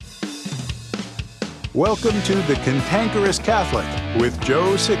Welcome to The Cantankerous Catholic with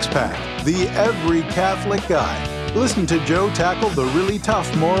Joe Sixpack, the every Catholic guy. Listen to Joe tackle the really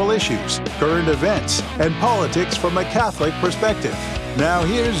tough moral issues, current events, and politics from a Catholic perspective. Now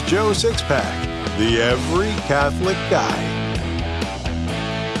here's Joe Sixpack, the every Catholic guy.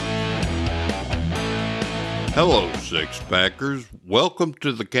 Hello, Six-Packers. Welcome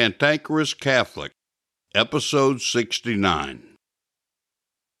to The Cantankerous Catholic, episode 69.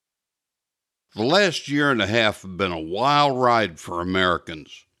 The last year and a half have been a wild ride for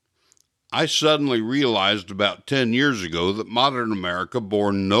Americans. I suddenly realized about 10 years ago that modern America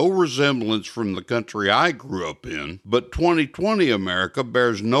bore no resemblance from the country I grew up in, but 2020 America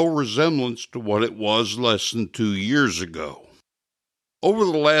bears no resemblance to what it was less than 2 years ago. Over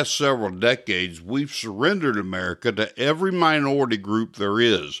the last several decades, we've surrendered America to every minority group there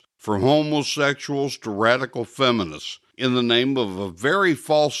is, from homosexuals to radical feminists, in the name of a very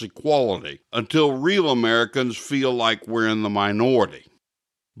false equality, until real Americans feel like we're in the minority.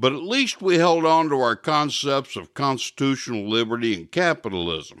 But at least we held on to our concepts of constitutional liberty and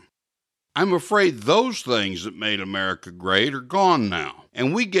capitalism. I'm afraid those things that made America great are gone now,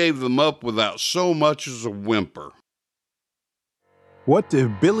 and we gave them up without so much as a whimper. What do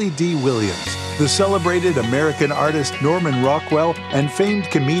Billy D. Williams, the celebrated American artist Norman Rockwell, and famed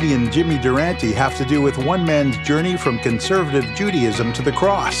comedian Jimmy Durante have to do with one man's journey from conservative Judaism to the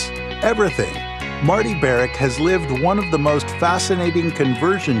cross? Everything. Marty Barrick has lived one of the most fascinating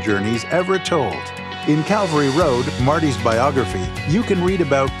conversion journeys ever told. In Calvary Road, Marty's biography, you can read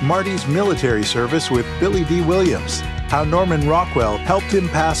about Marty's military service with Billy D. Williams, how Norman Rockwell helped him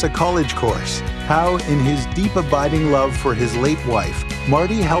pass a college course, how, in his deep abiding love for his late wife,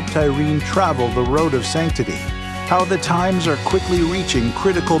 Marty helped Irene travel the road of sanctity, how the times are quickly reaching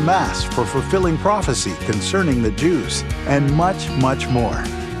critical mass for fulfilling prophecy concerning the Jews, and much, much more.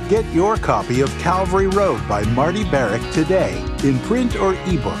 Get your copy of Calvary Road by Marty Barrick today, in print or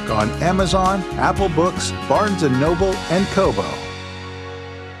ebook on Amazon, Apple Books, Barnes & Noble, and Kobo.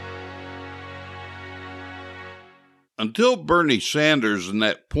 Until Bernie Sanders and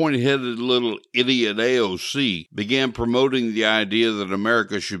that point-headed little idiot AOC began promoting the idea that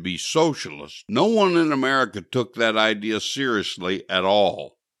America should be socialist, no one in America took that idea seriously at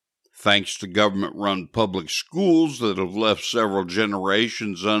all. Thanks to government-run public schools that have left several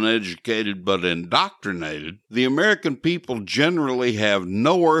generations uneducated but indoctrinated, the American people generally have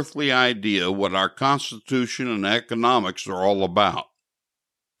no earthly idea what our Constitution and economics are all about.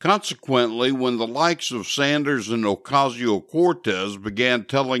 Consequently, when the likes of Sanders and Ocasio-Cortez began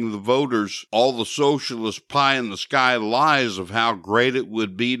telling the voters all the socialist pie-in-the-sky lies of how great it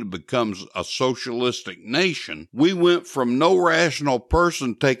would be to become a socialistic nation, we went from no rational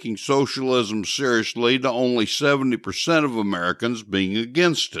person taking socialism seriously to only 70% of Americans being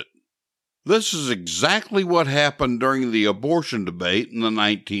against it. This is exactly what happened during the abortion debate in the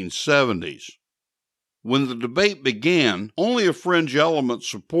 1970s. When the debate began, only a fringe element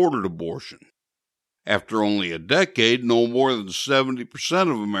supported abortion. After only a decade, no more than 70%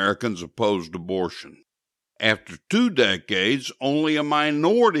 of Americans opposed abortion. After 2 decades, only a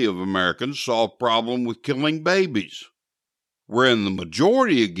minority of Americans saw a problem with killing babies. We're in the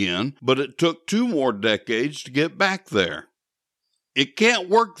majority again, but it took 2 more decades to get back there. It can't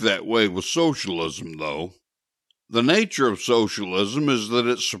work that way with socialism, though. The nature of socialism is that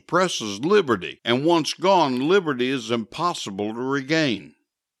it suppresses liberty, and once gone, liberty is impossible to regain.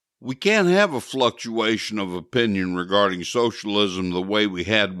 We can't have a fluctuation of opinion regarding socialism the way we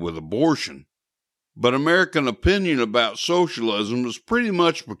had with abortion, but American opinion about socialism has pretty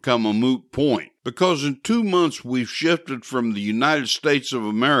much become a moot point, because in 2 months we've shifted from the United States of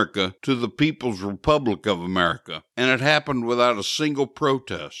America to the People's Republic of America, and it happened without a single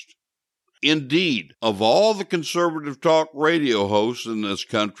protest. Indeed, of all the conservative talk radio hosts in this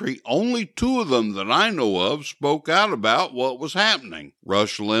country, only 2 of them that I know of spoke out about what was happening,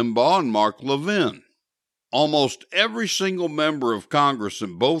 Rush Limbaugh and Mark Levin. Almost every single member of Congress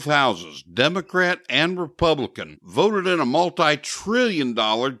in both houses, Democrat and Republican, voted in a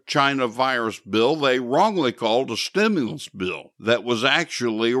multi-trillion-dollar China virus bill they wrongly called a stimulus bill that was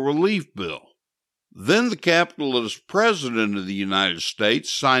actually a relief bill. Then the capitalist president of the United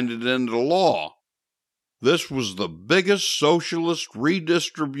States signed it into law. This was the biggest socialist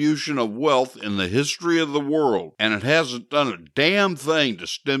redistribution of wealth in the history of the world, and it hasn't done a damn thing to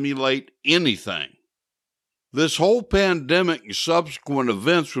stimulate anything. This whole pandemic and subsequent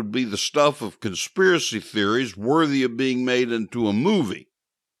events would be the stuff of conspiracy theories worthy of being made into a movie.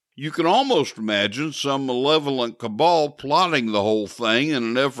 You can almost imagine some malevolent cabal plotting the whole thing in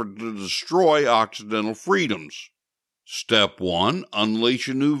an effort to destroy Occidental freedoms. Step 1, unleash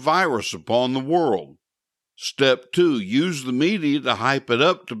a new virus upon the world. Step 2, use the media to hype it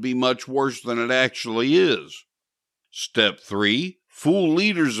up to be much worse than it actually is. Step 3, fool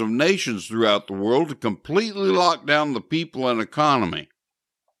leaders of nations throughout the world to completely lock down the people and economy.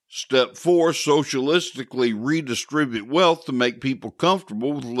 Step 4, socialistically redistribute wealth to make people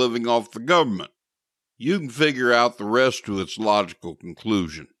comfortable with living off the government. You can figure out the rest to its logical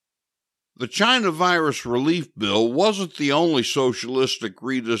conclusion. The China virus relief bill wasn't the only socialistic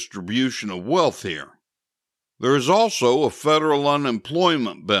redistribution of wealth here. There is also a federal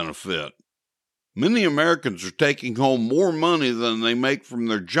unemployment benefit. Many Americans are taking home more money than they make from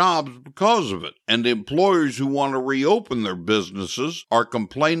their jobs because of it, and employers who want to reopen their businesses are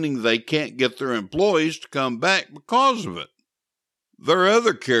complaining they can't get their employees to come back because of it. There are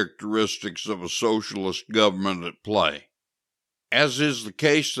other characteristics of a socialist government at play. As is the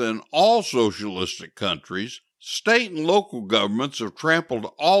case in all socialistic countries, state and local governments have trampled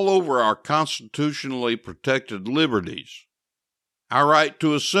all over our constitutionally protected liberties. Our right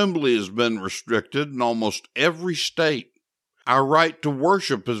to assembly has been restricted in almost every state. Our right to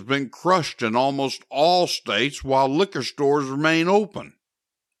worship has been crushed in almost all states while liquor stores remain open.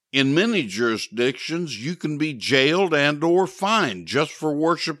 In many jurisdictions, you can be jailed and/or fined just for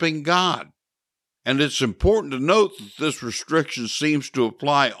worshiping God. And it's important to note that this restriction seems to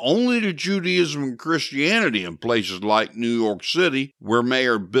apply only to Judaism and Christianity in places like New York City, where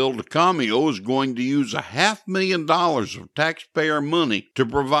Mayor Bill DeCamio is going to use $500,000 of taxpayer money to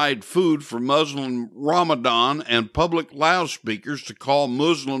provide food for Muslim Ramadan and public loudspeakers to call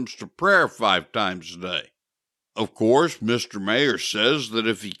Muslims to prayer 5 times a day. Of course, Mr. Mayor says that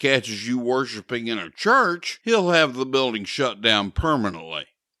if he catches you worshiping in a church, he'll have the building shut down permanently.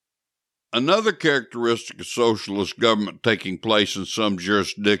 Another characteristic of socialist government taking place in some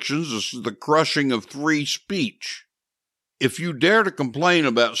jurisdictions is the crushing of free speech. If you dare to complain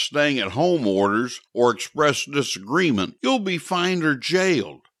about staying-at-home orders or express disagreement, you'll be fined or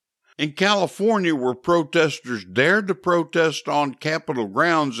jailed. In California, where protesters dared to protest on Capitol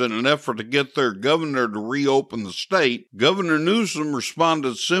grounds in an effort to get their governor to reopen the state, Governor Newsom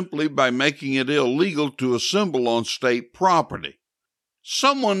responded simply by making it illegal to assemble on state property.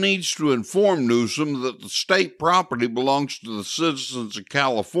 Someone needs to inform Newsom that the state property belongs to the citizens of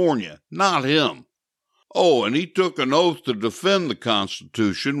California, not him. Oh, and he took an oath to defend the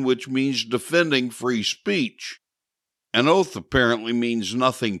Constitution, which means defending free speech. An oath apparently means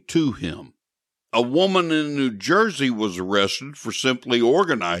nothing to him. A woman in New Jersey was arrested for simply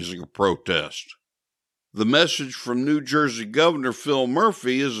organizing a protest. The message from New Jersey Governor Phil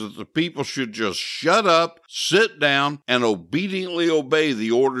Murphy is that the people should just shut up, sit down, and obediently obey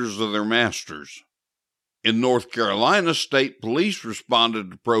the orders of their masters. In North Carolina, state police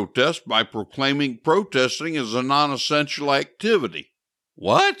responded to protests by proclaiming protesting as a non-essential activity.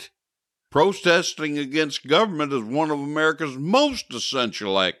 What? Protesting against government is one of America's most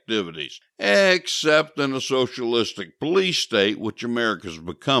essential activities, except in a socialistic police state, which America's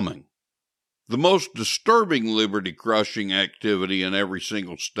becoming. The most disturbing liberty-crushing activity in every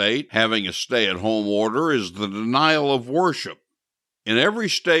single state having a stay-at-home order is the denial of worship. In every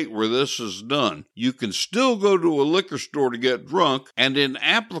state where this is done, you can still go to a liquor store to get drunk, and in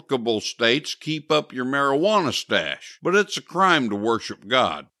applicable states keep up your marijuana stash, but it's a crime to worship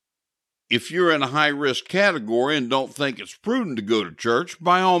God. If you're in a high-risk category and don't think it's prudent to go to church,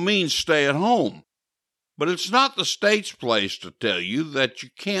 by all means stay at home. But it's not the state's place to tell you that you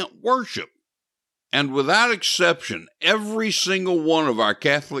can't worship. And without exception, every single one of our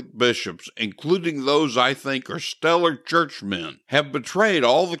Catholic bishops, including those I think are stellar churchmen, have betrayed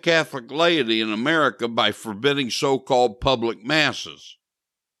all the Catholic laity in America by forbidding so-called public masses.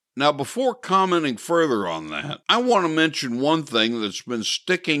 Now, before commenting further on that, I want to mention one thing that's been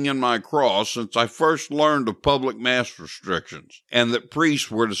sticking in my craw since I first learned of public mass restrictions, and that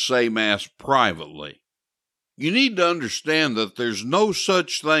priests were to say Mass privately. You need to understand that there's no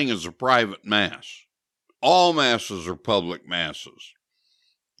such thing as a private Mass. All Masses are public Masses.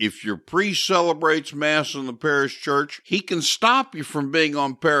 If your priest celebrates Mass in the parish church, he can stop you from being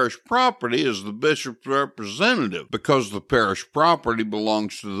on parish property as the bishop's representative because the parish property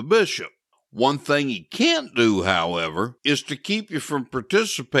belongs to the bishop. One thing he can't do, however, is to keep you from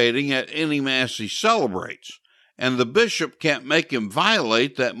participating at any Mass he celebrates, and the bishop can't make him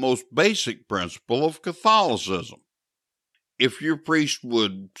violate that most basic principle of Catholicism. If your priest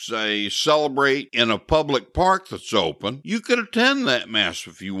would, say, celebrate in a public park that's open, you could attend that Mass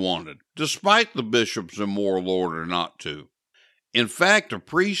if you wanted, despite the bishop's immoral order not to. In fact, a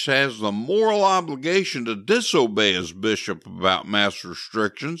priest has the moral obligation to disobey his bishop about Mass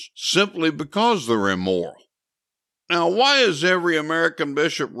restrictions simply because they're immoral. Now, why is every American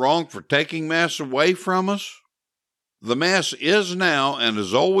bishop wrong for taking Mass away from us? The Mass is now and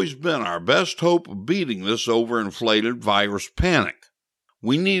has always been our best hope of beating this overinflated virus panic.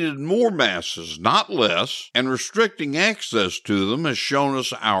 We needed more Masses, not less, and restricting access to them has shown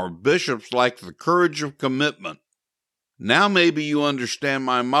us our bishops lack the courage of commitment. Now maybe you understand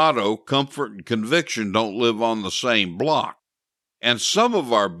my motto, comfort and conviction don't live on the same block. And some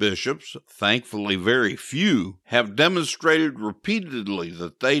of our bishops, thankfully very few, have demonstrated repeatedly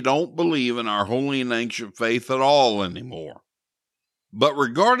that they don't believe in our holy and ancient faith at all anymore. But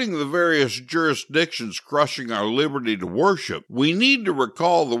regarding the various jurisdictions crushing our liberty to worship, we need to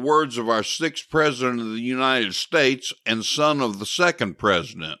recall the words of our sixth President of the United States and son of the second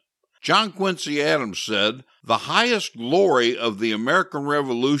President. John Quincy Adams said, "The highest glory of the American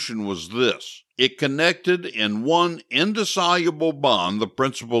Revolution was this. It connected in one indissoluble bond the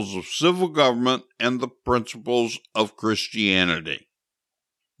principles of civil government and the principles of Christianity."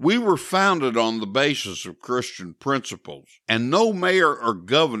 We were founded on the basis of Christian principles, and no mayor or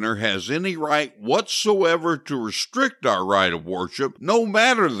governor has any right whatsoever to restrict our right of worship, no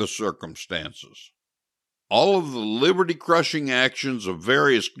matter the circumstances. All of the liberty-crushing actions of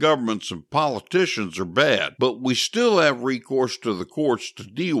various governments and politicians are bad, but we still have recourse to the courts to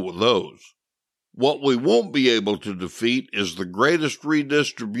deal with those. What we won't be able to defeat is the greatest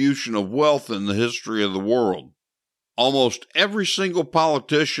redistribution of wealth in the history of the world. Almost every single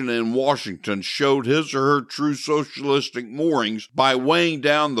politician in Washington showed his or her true socialistic moorings by weighing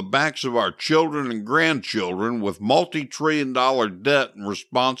down the backs of our children and grandchildren with multi-trillion-dollar debt in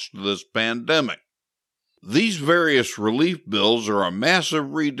response to this pandemic. These various relief bills are a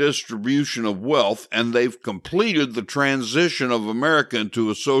massive redistribution of wealth, and they've completed the transition of America into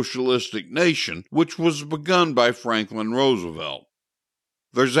a socialistic nation, which was begun by Franklin Roosevelt.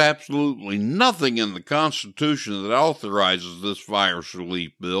 There's absolutely nothing in the Constitution that authorizes this virus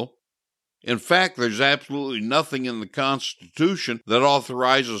relief bill. In fact, there's absolutely nothing in the Constitution that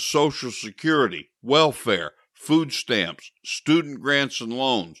authorizes Social Security, welfare, food stamps, student grants and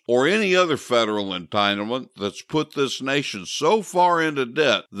loans, or any other federal entitlement that's put this nation so far into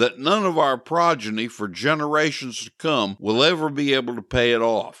debt that none of our progeny for generations to come will ever be able to pay it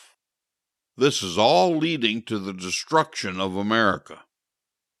off. This is all leading to the destruction of America.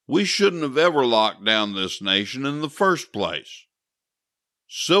 We shouldn't have ever locked down this nation in the first place.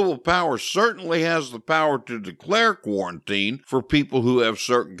 Civil power certainly has the power to declare quarantine for people who have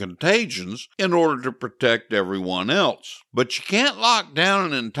certain contagions in order to protect everyone else. But you can't lock down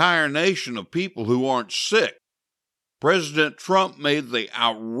an entire nation of people who aren't sick. President Trump made the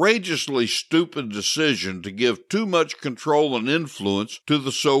outrageously stupid decision to give too much control and influence to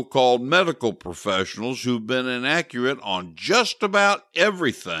the so-called medical professionals who've been inaccurate on just about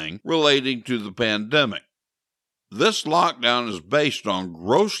everything relating to the pandemic. This lockdown is based on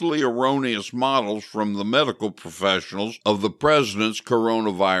grossly erroneous models from the medical professionals of the president's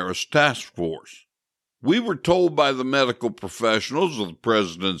coronavirus task force. We were told by the medical professionals of the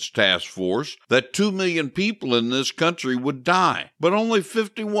president's task force that 2 million people in this country would die, but only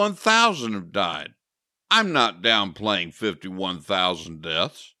 51,000 have died. I'm not downplaying 51,000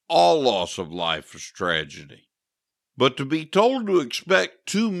 deaths. All loss of life is tragedy. But to be told to expect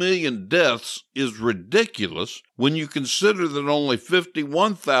 2 million deaths is ridiculous when you consider that only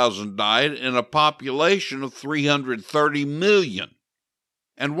 51,000 died in a population of 330 million.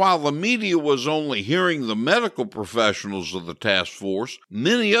 And while the media was only hearing the medical professionals of the task force,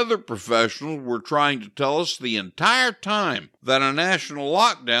 many other professionals were trying to tell us the entire time that a national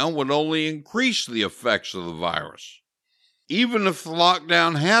lockdown would only increase the effects of the virus. Even if the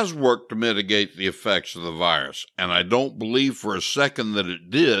lockdown has worked to mitigate the effects of the virus, and I don't believe for a second that it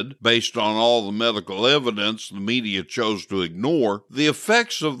did, based on all the medical evidence the media chose to ignore, the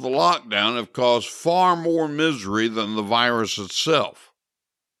effects of the lockdown have caused far more misery than the virus itself.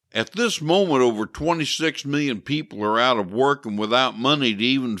 At this moment, over 26 million people are out of work and without money to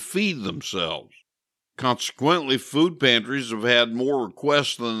even feed themselves. Consequently, food pantries have had more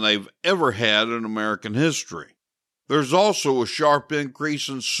requests than they've ever had in American history. There's also a sharp increase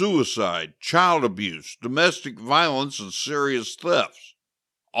in suicide, child abuse, domestic violence, and serious thefts.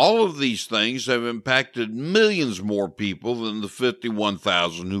 All of these things have impacted millions more people than the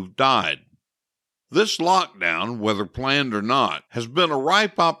 51,000 who've died. This lockdown, whether planned or not, has been a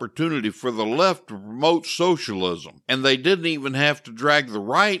ripe opportunity for the left to promote socialism, and they didn't even have to drag the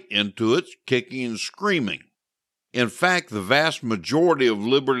right into it, kicking and screaming. In fact, the vast majority of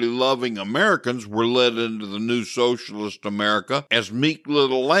liberty-loving Americans were led into the new socialist America as meek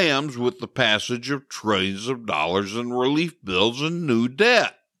little lambs with the passage of trillions of dollars in relief bills and new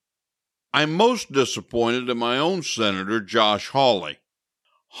debt. I'm most disappointed in my own Senator, Josh Hawley.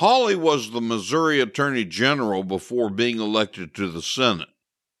 Hawley was the Missouri Attorney General before being elected to the Senate.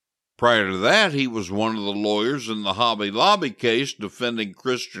 Prior to that, he was one of the lawyers in the Hobby Lobby case defending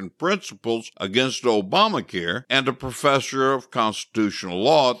Christian principles against Obamacare and a professor of constitutional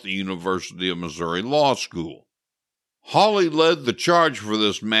law at the University of Missouri Law School. Hawley led the charge for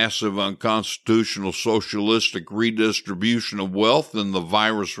this massive unconstitutional socialistic redistribution of wealth in the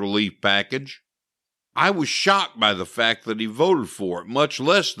virus relief package. I was shocked by the fact that he voted for it, much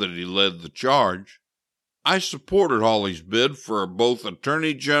less that he led the charge. I supported Hawley's bid for both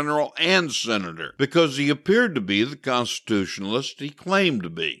Attorney General and Senator because he appeared to be the constitutionalist he claimed to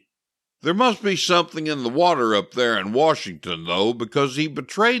be. There must be something in the water up there in Washington, though, because he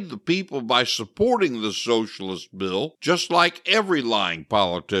betrayed the people by supporting the socialist bill, just like every lying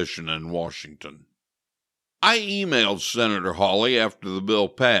politician in Washington. I emailed Senator Hawley after the bill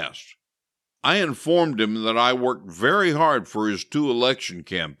passed. I informed him that I worked very hard for his 2 election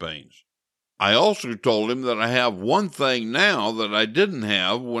campaigns. I also told him that I have one thing now that I didn't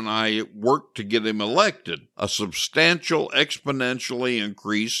have when I worked to get him elected, a substantial, exponentially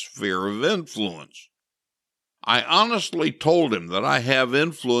increased sphere of influence. I honestly told him that I have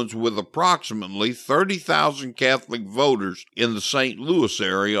influence with approximately 30,000 Catholic voters in the St. Louis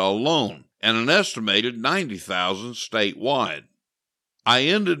area alone, and an estimated 90,000 statewide. I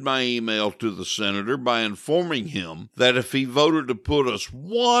ended my email to the senator by informing him that if he voted to put us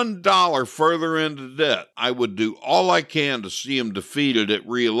 $1 further into debt, I would do all I can to see him defeated at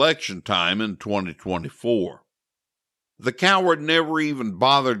re-election time in 2024. The coward never even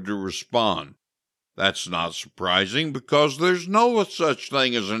bothered to respond. That's not surprising because there's no such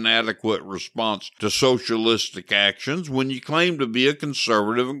thing as an adequate response to socialistic actions when you claim to be a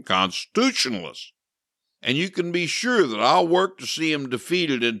conservative and constitutionalist. And you can be sure that I'll work to see him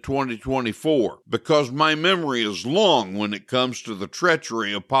defeated in 2024, because my memory is long when it comes to the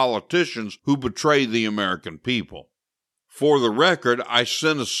treachery of politicians who betray the American people. For the record, I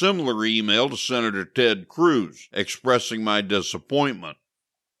sent a similar email to Senator Ted Cruz, expressing my disappointment.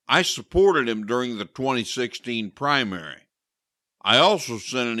 I supported him during the 2016 primary. I also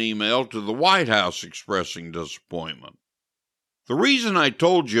sent an email to the White House expressing disappointment. The reason I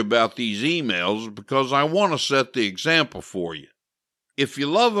told you about these emails is because I want to set the example for you. If you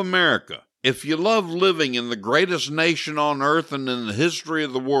love America, if you love living in the greatest nation on earth and in the history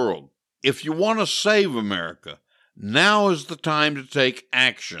of the world, if you want to save America, now is the time to take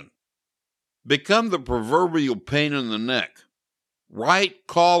action. Become the proverbial pain in the neck. Write,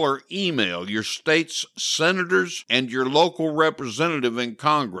 call, or email your state's senators and your local representative in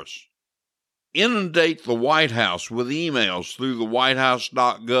Congress. Inundate the White House with emails through the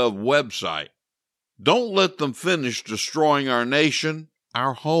whitehouse.gov website. Don't let them finish destroying our nation,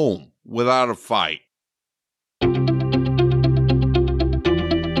 our home, without a fight.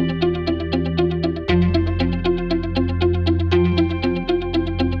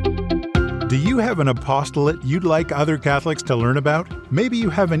 Do you have an apostolate you'd like other Catholics to learn about? Maybe you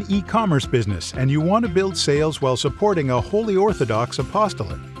have an e-commerce business and you want to build sales while supporting a Holy Orthodox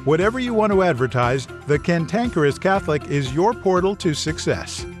apostolate. Whatever you want to advertise, the Cantankerous Catholic is your portal to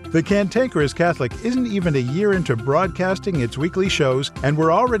success. The Cantankerous Catholic isn't even a year into broadcasting its weekly shows, and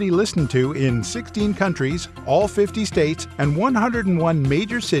we're already listened to in 16 countries, all 50 states, and 101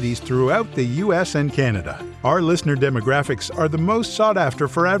 major cities throughout the U.S. and Canada. Our listener demographics are the most sought after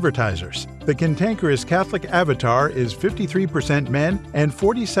for advertisers. The Cantankerous Catholic avatar is 53% men and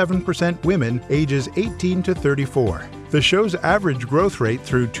 47% women ages 18 to 34. The show's average growth rate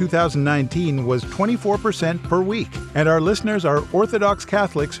through 2019 was 24% per week, and our listeners are Orthodox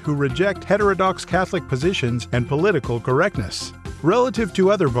Catholics who reject heterodox Catholic positions and political correctness. Relative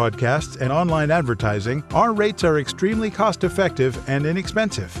to other podcasts and online advertising, our rates are extremely cost-effective and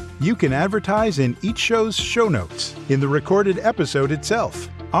inexpensive. You can advertise in each show's show notes, in the recorded episode itself,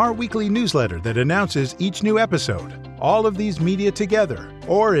 our weekly newsletter that announces each new episode, all of these media together,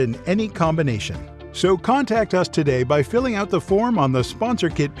 or in any combination. So contact us today by filling out the form on the sponsor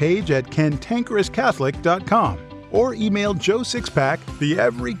kit page at cantankerouscatholic.com or email Joe Sixpack, the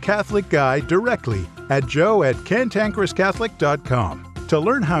Every Catholic Guy, directly at joe@cantankerouscatholic.com to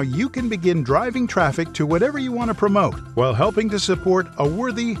learn how you can begin driving traffic to whatever you want to promote while helping to support a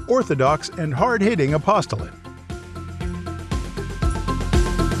worthy, orthodox, and hard-hitting apostolate.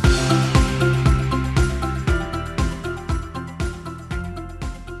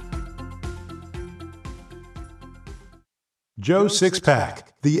 Joe Sixpack,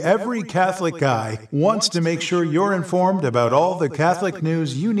 the Every Catholic Guy, wants to make sure you're informed about all the Catholic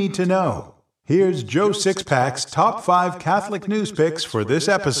news you need to know. Here's Joe Sixpack's top 5 Catholic news picks for this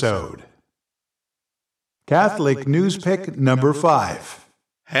episode. Catholic News Pick number 5.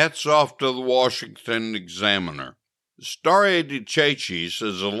 Hats off to the Washington Examiner. Stare decisis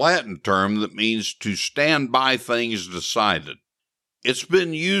is a Latin term that means to stand by things decided. It's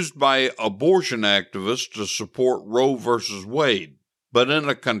been used by abortion activists to support Roe v. Wade. But in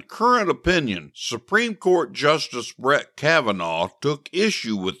a concurrent opinion, Supreme Court Justice Brett Kavanaugh took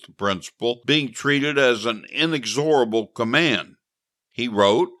issue with the principle being treated as an inexorable command. He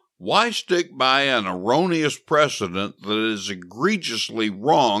wrote, "Why stick by an erroneous precedent that is egregiously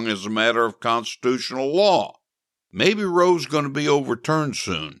wrong as a matter of constitutional law? Maybe Roe's going to be overturned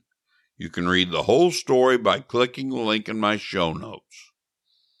soon." You can read the whole story by clicking the link in my show notes.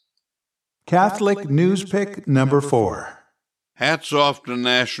 Catholic News Pick number 4. Hats off to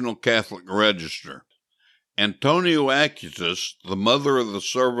National Catholic Register. Antonio Acutis, the mother of the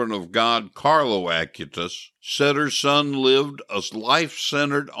servant of God Carlo Acutis, said her son lived a life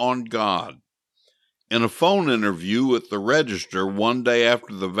centered on God. In a phone interview with the Register one day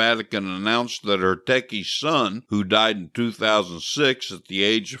after the Vatican announced that her techie son, who died in 2006 at the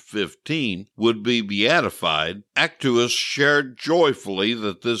age of 15, would be beatified, Acutis shared joyfully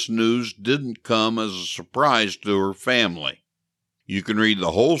that this news didn't come as a surprise to her family. You can read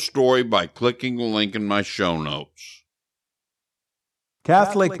the whole story by clicking the link in my show notes.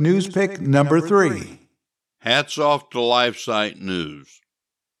 Catholic News Pick number 3. Hats off to LifeSite News.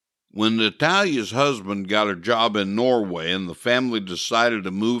 When Natalia's husband got a job in Norway and the family decided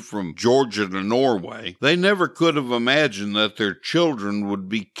to move from Georgia to Norway, they never could have imagined that their children would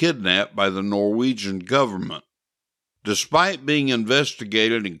be kidnapped by the Norwegian government. Despite being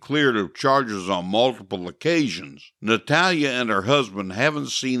investigated and cleared of charges on multiple occasions, Natalia and her husband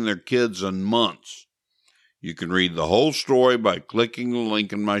haven't seen their kids in months. You can read the whole story by clicking the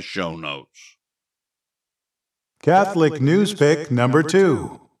link in my show notes. Catholic News Pick number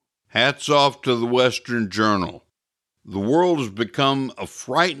 2. Hats off to the Western Journal. The world has become a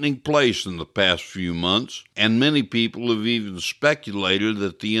frightening place in the past few months, and many people have even speculated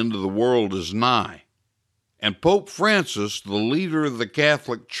that the end of the world is nigh. And Pope Francis, the leader of the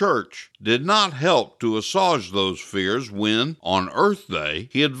Catholic Church, did not help to assuage those fears when, on Earth Day,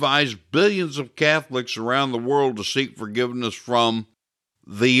 he advised billions of Catholics around the world to seek forgiveness from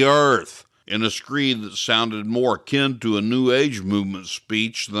the earth in a screed that sounded more akin to a New Age movement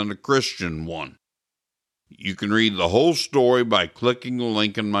speech than a Christian one. You can read the whole story by clicking the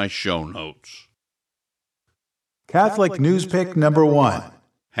link in my show notes. Catholic News Pick number 1.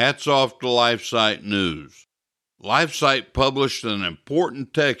 Hats off to LifeSite News. LifeSite published an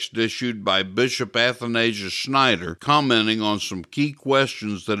important text issued by Bishop Athanasius Schneider commenting on some key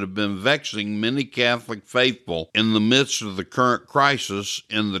questions that have been vexing many Catholic faithful in the midst of the current crisis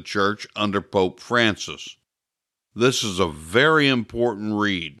in the Church under Pope Francis. This is a very important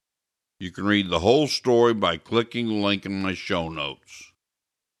read. You can read the whole story by clicking the link in my show notes.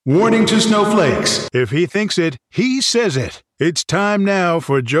 Warning to snowflakes. If he thinks it, he says it. It's time now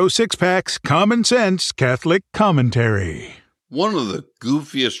for Joe Sixpack's Common Sense Catholic Commentary. One of the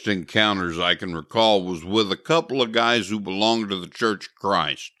goofiest encounters I can recall was with a couple of guys who belonged to the Church of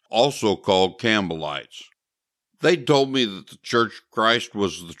Christ, also called Campbellites. They told me that the Church of Christ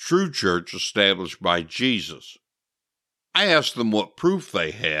was the true church established by Jesus. I asked them what proof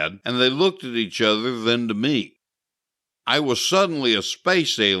they had, and they looked at each other, then to me. I was suddenly a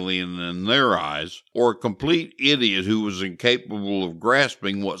space alien in their eyes, or a complete idiot who was incapable of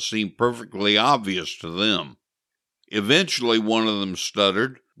grasping what seemed perfectly obvious to them. Eventually one of them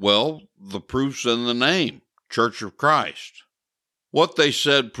stuttered, "Well, the proof's in the name, Church of Christ." What they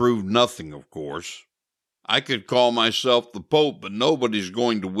said proved nothing, of course. I could call myself the Pope, but nobody's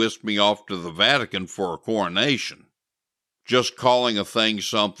going to whisk me off to the Vatican for a coronation. Just calling a thing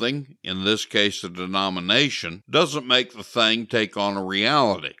something, in this case a denomination, doesn't make the thing take on a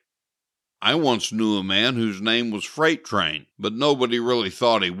reality. I once knew a man whose name was Freight Train, but nobody really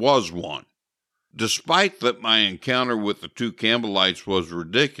thought he was one. Despite that my encounter with the two Campbellites was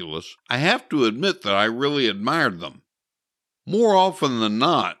ridiculous, I have to admit that I really admired them. More often than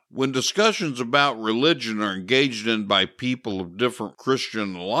not, when discussions about religion are engaged in by people of different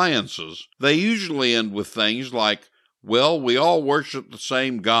Christian alliances, they usually end with things like, "Well, we all worship the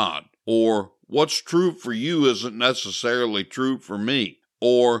same God," or "What's true for you isn't necessarily true for me,"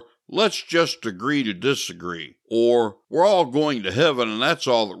 or "Let's just agree to disagree," or "We're all going to heaven and that's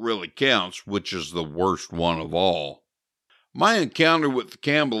all that really counts," which is the worst one of all. My encounter with the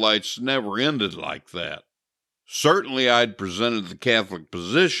Campbellites never ended like that. Certainly I'd presented the Catholic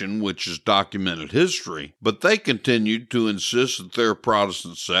position, which is documented history, but they continued to insist that their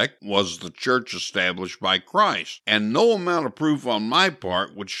Protestant sect was the church established by Christ, and no amount of proof on my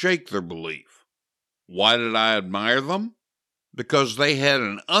part would shake their belief. Why did I admire them? Because they had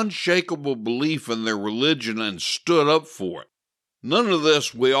an unshakable belief in their religion and stood up for it. None of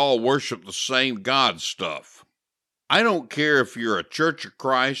this "we all worship the same God" stuff. I don't care if you're a Church of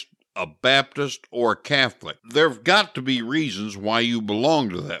Christ, a Baptist, or a Catholic. There've got to be reasons why you belong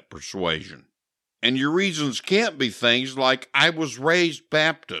to that persuasion. And your reasons can't be things like "I was raised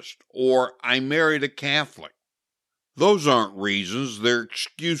Baptist" or "I married a Catholic." Those aren't reasons, they're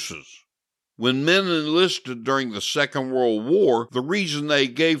excuses. When men enlisted during the Second World War, the reason they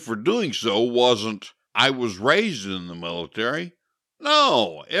gave for doing so wasn't "I was raised in the military."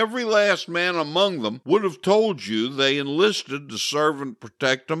 No, every last man among them would have told you they enlisted to serve and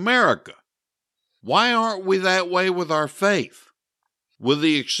protect America. Why aren't we that way with our faith? With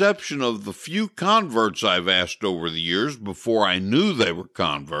the exception of the few converts I've asked over the years before I knew they were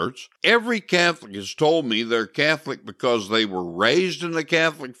converts, every Catholic has told me they're Catholic because they were raised in a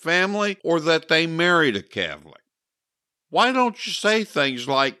Catholic family or that they married a Catholic. Why don't you say things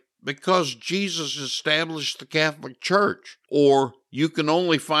like, "because Jesus established the Catholic Church," or "you can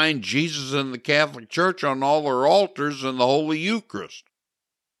only find Jesus in the Catholic Church on all their altars and the Holy Eucharist"?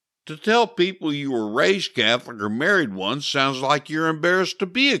 To tell people you were raised Catholic or married one sounds like you're embarrassed to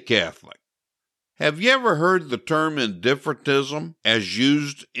be a Catholic. Have you ever heard the term indifferentism as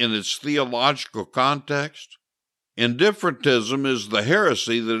used in its theological context? Indifferentism is the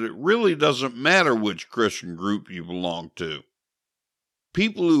heresy that it really doesn't matter which Christian group you belong to.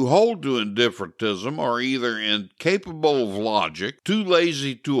 People who hold to indifferentism are either incapable of logic, too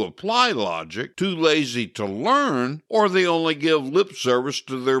lazy to apply logic, too lazy to learn, or they only give lip service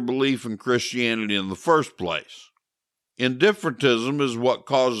to their belief in Christianity in the first place. Indifferentism is what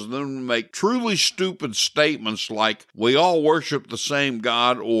causes them to make truly stupid statements like "we all worship the same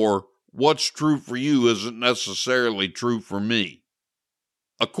God" or "what's true for you isn't necessarily true for me."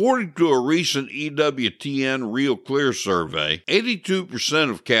 According to a recent EWTN Real Clear survey, 82%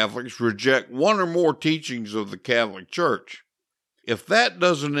 of Catholics reject one or more teachings of the Catholic Church. If that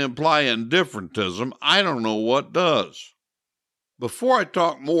doesn't imply indifferentism, I don't know what does. Before I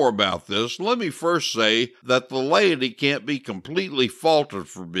talk more about this, let me first say that the laity can't be completely faulted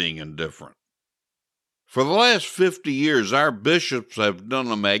for being indifferent. For the last 50 years, our bishops have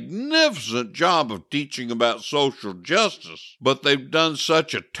done a magnificent job of teaching about social justice, but they've done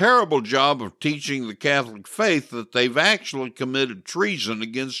such a terrible job of teaching the Catholic faith that they've actually committed treason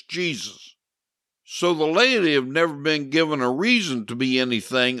against Jesus. So the laity have never been given a reason to be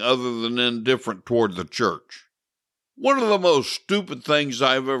anything other than indifferent toward the Church. One of the most stupid things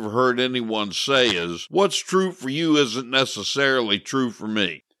I've ever heard anyone say is, "what's true for you isn't necessarily true for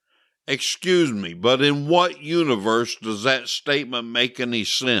me." Excuse me, but in what universe does that statement make any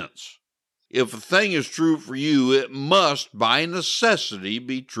sense? If a thing is true for you, it must, by necessity,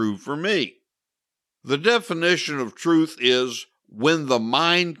 be true for me. The definition of truth is when the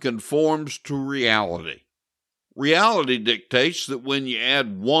mind conforms to reality. Reality dictates that when you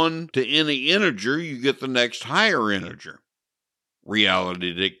add 1 to any integer, you get the next higher integer.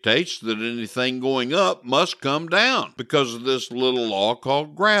 Reality dictates that anything going up must come down because of this little law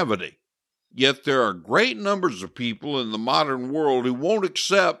called gravity. Yet there are great numbers of people in the modern world who won't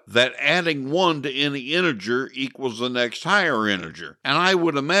accept that adding 1 to any integer equals the next higher integer, and I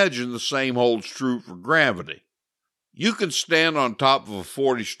would imagine the same holds true for gravity. You can stand on top of a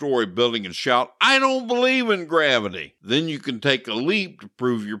 40-story building and shout, "I don't believe in gravity." Then you can take a leap to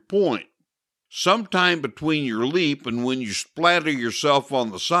prove your point. Sometime between your leap and when you splatter yourself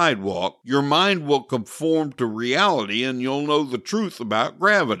on the sidewalk, your mind will conform to reality and you'll know the truth about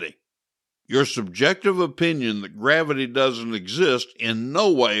gravity. Your subjective opinion that gravity doesn't exist in no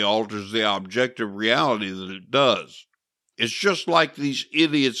way alters the objective reality that it does. It's just like these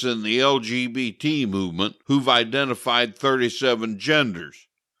idiots in the LGBT movement who've identified 37 genders.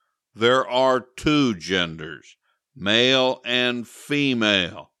 There are 2 genders, male and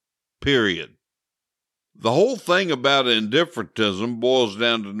female, period. The whole thing about indifferentism boils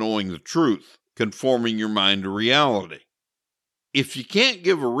down to knowing the truth, conforming your mind to reality. If you can't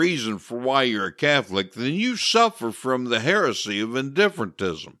give a reason for why you're a Catholic, then you suffer from the heresy of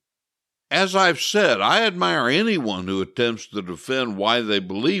indifferentism. As I've said, I admire anyone who attempts to defend why they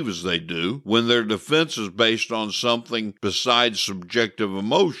believe as they do when their defense is based on something besides subjective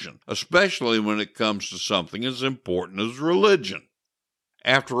emotion, especially when it comes to something as important as religion.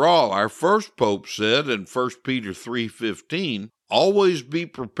 After all, our first pope said in 1 Peter 3:15, "Always be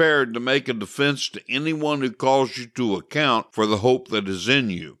prepared to make a defense to anyone who calls you to account for the hope that is in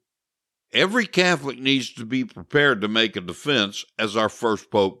you." Every Catholic needs to be prepared to make a defense, as our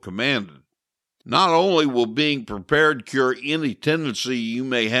first pope commanded. Not only will being prepared cure any tendency you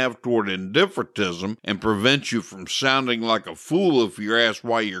may have toward indifferentism and prevent you from sounding like a fool if you're asked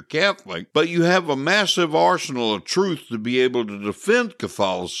why you're Catholic, but you have a massive arsenal of truth to be able to defend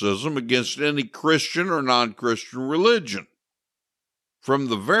Catholicism against any Christian or non-Christian religion. From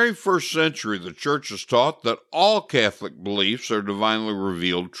the very first century, the Church has taught that all Catholic beliefs are divinely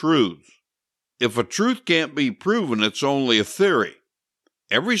revealed truths. If a truth can't be proven, it's only a theory.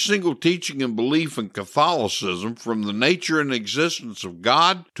 Every single teaching and belief in Catholicism, from the nature and existence of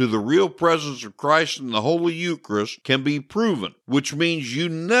God to the real presence of Christ in the Holy Eucharist, can be proven, which means you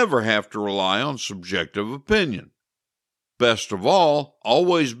never have to rely on subjective opinion. Best of all,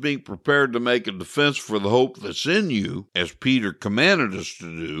 always being prepared to make a defense for the hope that's in you, as Peter commanded us to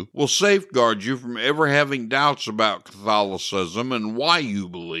do, will safeguard you from ever having doubts about Catholicism and why you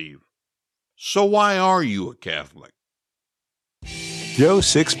believe. So why are you a Catholic? Joe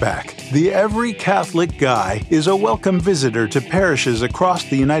Sixpack, the Every Catholic Guy, is a welcome visitor to parishes across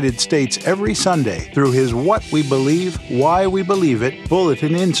the United States every Sunday through his What We Believe, Why We Believe It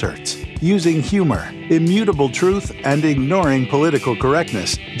bulletin inserts. Using humor, immutable truth, and ignoring political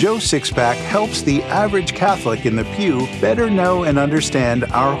correctness, Joe Sixpack helps the average Catholic in the pew better know and understand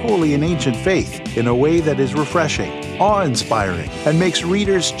our holy and ancient faith in a way that is refreshing, awe-inspiring, and makes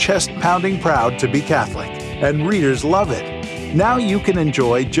readers chest-pounding proud to be Catholic. And readers love it. Now you can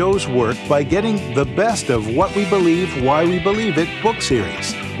enjoy Joe's work by getting the best of What We Believe, Why We Believe It book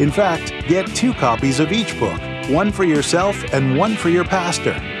series. In fact, get 2 copies of each book, one for yourself and one for your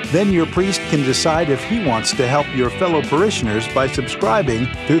pastor. Then your priest can decide if he wants to help your fellow parishioners by subscribing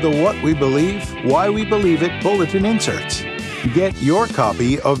to the What We Believe, Why We Believe It bulletin inserts. Get your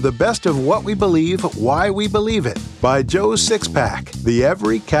copy of The Best of What We Believe, Why We Believe It by Joe Sixpack, the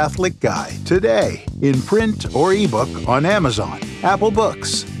Every Catholic Guy, today in print or ebook on Amazon, Apple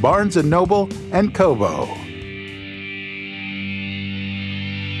Books, Barnes & Noble, and Kobo.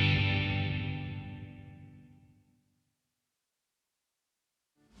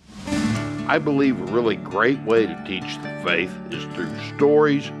 I believe a really great way to teach the faith is through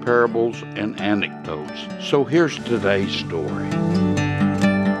stories, parables, and anecdotes. So here's today's story.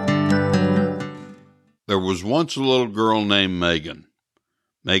 There was once a little girl named Megan.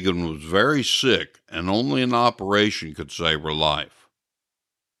 Megan was very sick, and only an operation could save her life.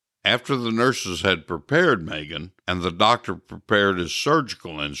 After the nurses had prepared Megan, and the doctor prepared his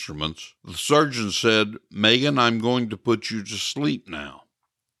surgical instruments, the surgeon said, "Megan, I'm going to put you to sleep now."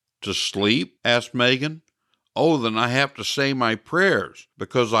 "To sleep?" asked Megan. "Oh, then I have to say my prayers,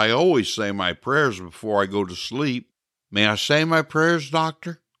 because I always say my prayers before I go to sleep. May I say my prayers,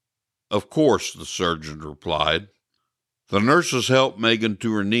 doctor?" "Of course," the surgeon replied. The nurses helped Megan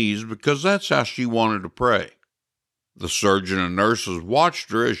to her knees because that's how she wanted to pray. The surgeon and nurses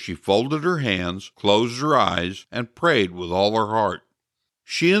watched her as she folded her hands, closed her eyes, and prayed with all her heart.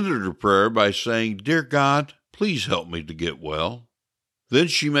 She ended her prayer by saying, "Dear God, please help me to get well." Then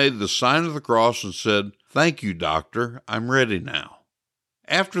she made the sign of the cross and said, "Thank you, doctor, I'm ready now."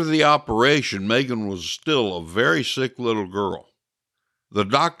 After the operation, Megan was still a very sick little girl. The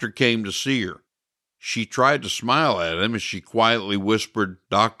doctor came to see her. She tried to smile at him as she quietly whispered,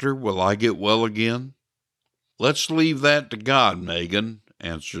 "Doctor, will I get well again?" "Let's leave that to God, Megan,"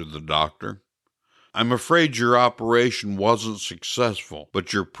 answered the doctor. "I'm afraid your operation wasn't successful,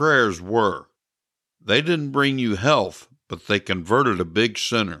 but your prayers were. They didn't bring you health, but they converted a big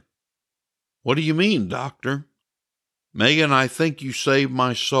sinner." "What do you mean, doctor?" "Megan, I think you saved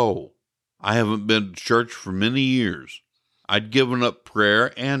my soul. I haven't been to church for many years. I'd given up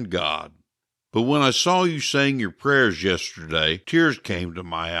prayer and God. But when I saw you saying your prayers yesterday, tears came to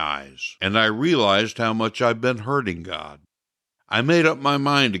my eyes, and I realized how much I've been hurting God. I made up my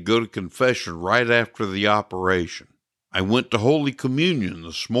mind to go to confession right after the operation. I went to Holy Communion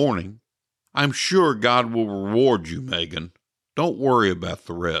this morning. I'm sure God will reward you, Megan. Don't worry about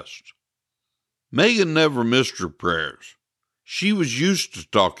the rest." Megan never missed her prayers. She was used to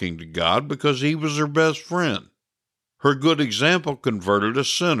talking to God because he was her best friend. Her good example converted a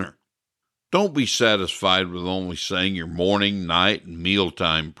sinner. Don't be satisfied with only saying your morning, night, and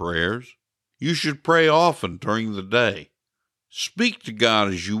mealtime prayers. You should pray often during the day. Speak to God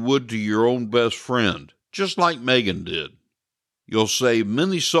as you would to your own best friend, just like Megan did. You'll save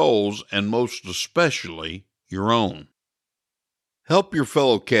many souls, and most especially your own. Help your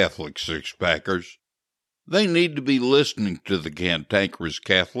fellow Catholic six-packers. They need to be listening to the Cantankerous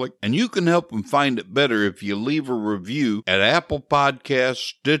Catholic, and you can help them find it better if you leave a review at Apple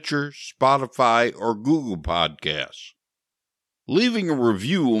Podcasts, Stitcher, Spotify, or Google Podcasts. Leaving a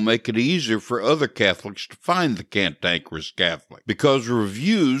review will make it easier for other Catholics to find the Cantankerous Catholic, because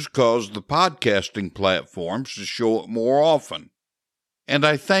reviews cause the podcasting platforms to show it more often. And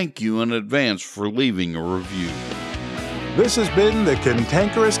I thank you in advance for leaving a review. This has been The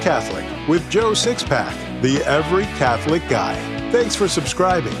Cantankerous Catholic with Joe Sixpack, the Every Catholic Guy. Thanks for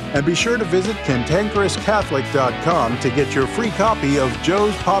subscribing, and be sure to visit cantankerouscatholic.com to get your free copy of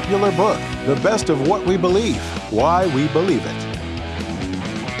Joe's popular book, The Best of What We Believe, Why We Believe It.